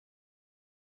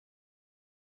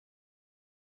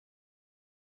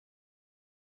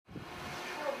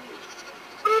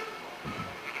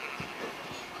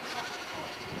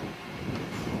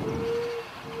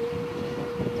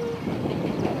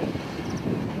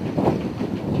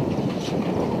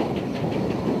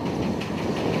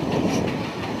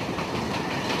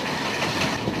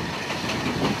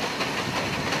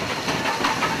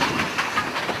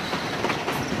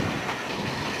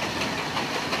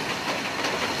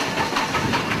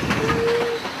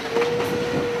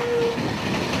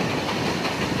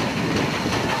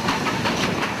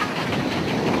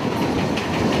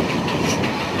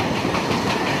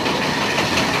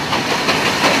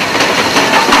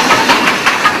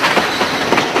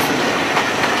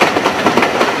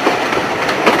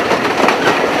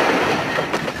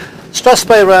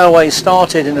Strathspey Railway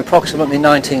started in approximately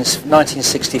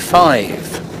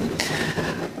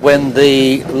 1965 when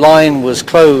the line was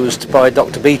closed by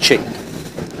Dr. Beeching.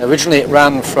 Originally it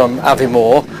ran from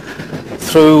Aviemore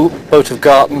through Boat of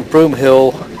Garton, Broom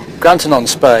Hill,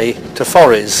 Granton-on-Spey to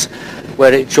Forres,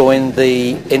 where it joined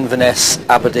the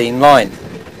Inverness-Aberdeen line.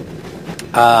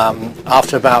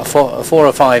 After about four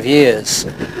or 5 years,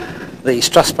 the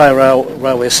Strathspey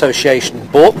Railway Association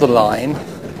bought the line,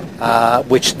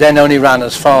 which then only ran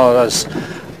as far as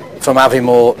from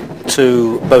Aviemore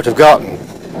to Boat of Garton.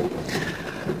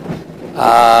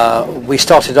 We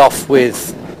started off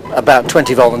with about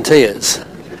 20 volunteers.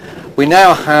 We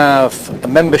now have a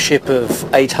membership of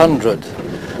 800,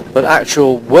 but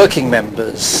actual working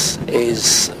members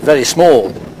is very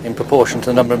small in proportion to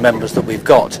the number of members that we've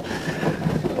got.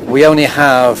 We only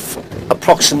have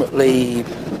approximately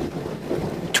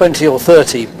 20 or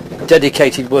 30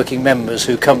 dedicated working members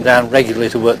who come down regularly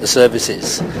to work the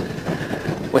services.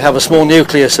 We have a small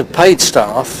nucleus of paid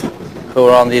staff who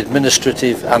are on the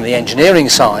administrative and the engineering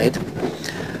side,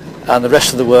 and the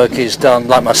rest of the work is done,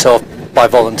 like myself, by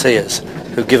volunteers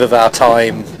who give of our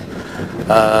time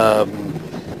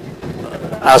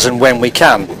as and when we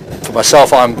can. For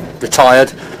myself, I'm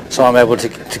retired, so I'm able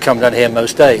to come down here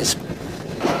most days.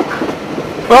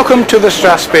 Welcome to the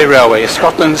Strathspey Railway,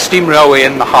 Scotland's steam railway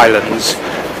in the Highlands.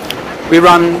 We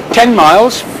run 10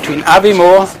 miles between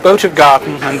Aviemore, Boat of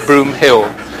Garton and Broom Hill.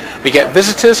 We get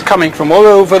visitors coming from all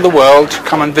over the world to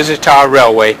come and visit our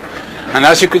railway. And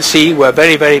as you can see, we're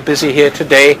very, very busy here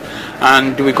today,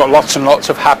 and we've got lots and lots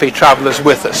of happy travellers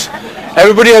with us.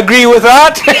 Everybody agree with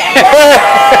that?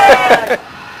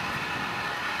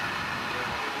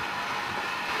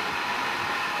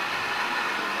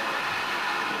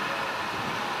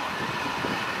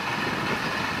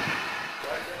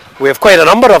 We have quite a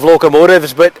number of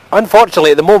locomotives, but unfortunately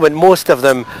at the moment most of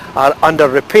them are under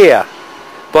repair.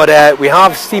 But we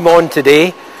have steam on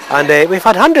today, and we've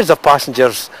had hundreds of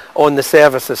passengers on the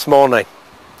service this morning.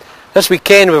 This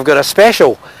weekend we've got a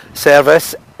special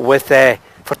service with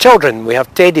for children. We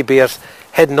have teddy bears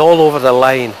hidden all over the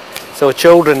line, so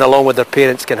children along with their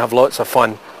parents can have lots of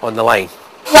fun on the line.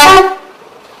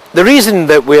 The reason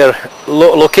that we're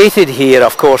located here,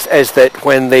 of course, is that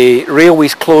when the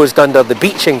railways closed under the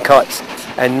Beeching cuts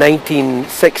in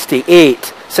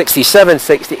 1968, 67,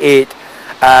 68,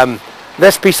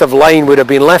 this piece of line would have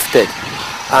been lifted,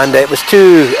 and it was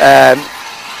too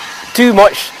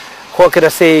much, what could I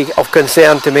say, of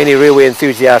concern to many railway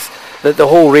enthusiasts that the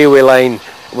whole railway line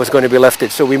was going to be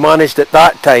lifted. So we managed at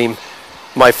that time,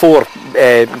 my four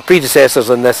predecessors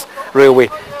on this railway,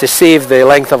 to save the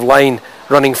length of line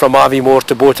running from Aviemore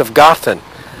to Boat of Garton.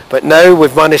 But now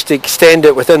we've managed to extend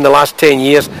it within the last 10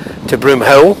 years to Broom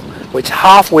Hill, which is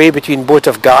halfway between Boat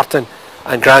of Garton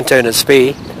and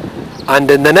Grantown-on-Spey. And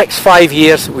in the next 5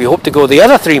 years we hope to go the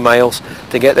other 3 miles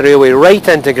to get the railway right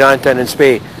into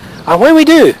Grantown-on-Spey. And when we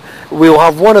do, we'll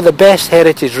have one of the best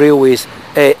heritage railways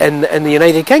in the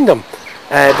United Kingdom,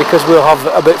 because we'll have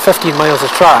about 15 miles of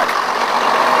track.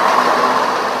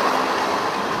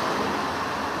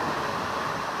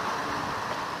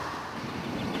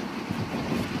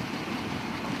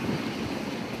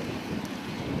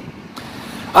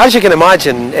 As you can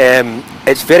imagine,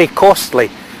 it's very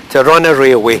costly to run a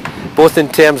railway, both in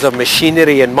terms of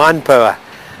machinery and manpower.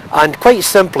 And quite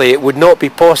simply, it would not be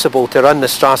possible to run the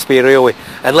Strathspey Railway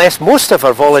unless most of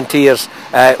our volunteers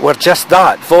were just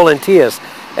that, volunteers.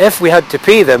 If we had to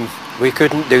pay them, we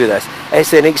couldn't do this.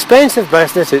 It's an expensive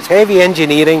business, it's heavy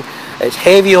engineering, it's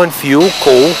heavy on fuel,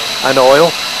 coal and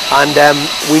oil, and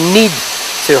we need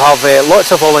to have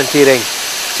lots of volunteering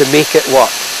to make it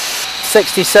work.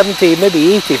 60, 70,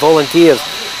 maybe 80 volunteers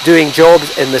doing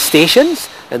jobs in the stations,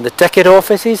 in the ticket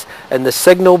offices, in the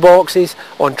signal boxes,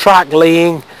 on track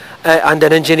laying and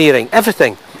in engineering,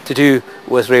 everything to do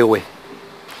with railway.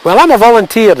 Well, I'm a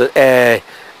volunteer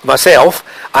myself,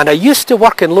 and I used to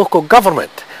work in local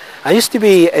government. I used to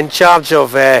be in charge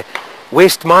of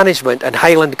waste management and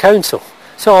Highland Council.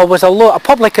 So I was a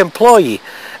public employee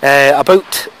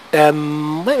about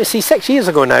let me see, 6 years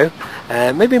ago now,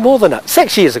 maybe more than that.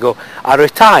 6 years ago I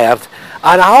retired,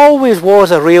 and I always was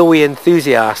a railway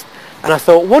enthusiast, and I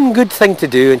thought one good thing to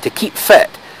do and to keep fit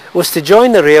was to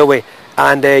join the railway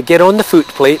and get on the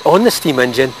footplate, on the steam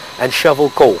engine and shovel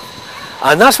coal.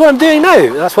 And that's what I'm doing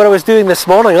now. That's what I was doing this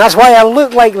morning. That's why I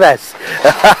look like this,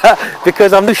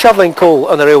 because I'm now shoveling coal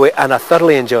on the railway and I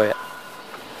thoroughly enjoy it.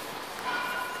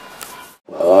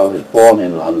 Well, I was born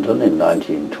in London in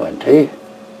 1920.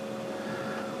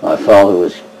 My father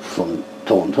was from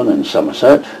Taunton in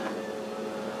Somerset.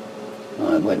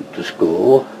 I went to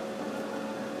school.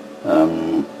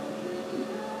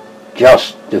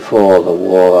 Just before the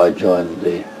war I joined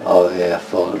the RAF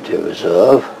Volunteer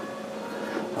Reserve,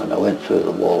 and I went through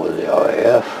the war with the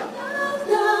RAF.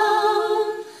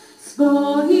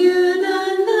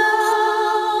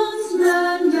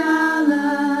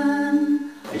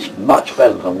 It's much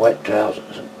better than wet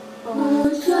trousers.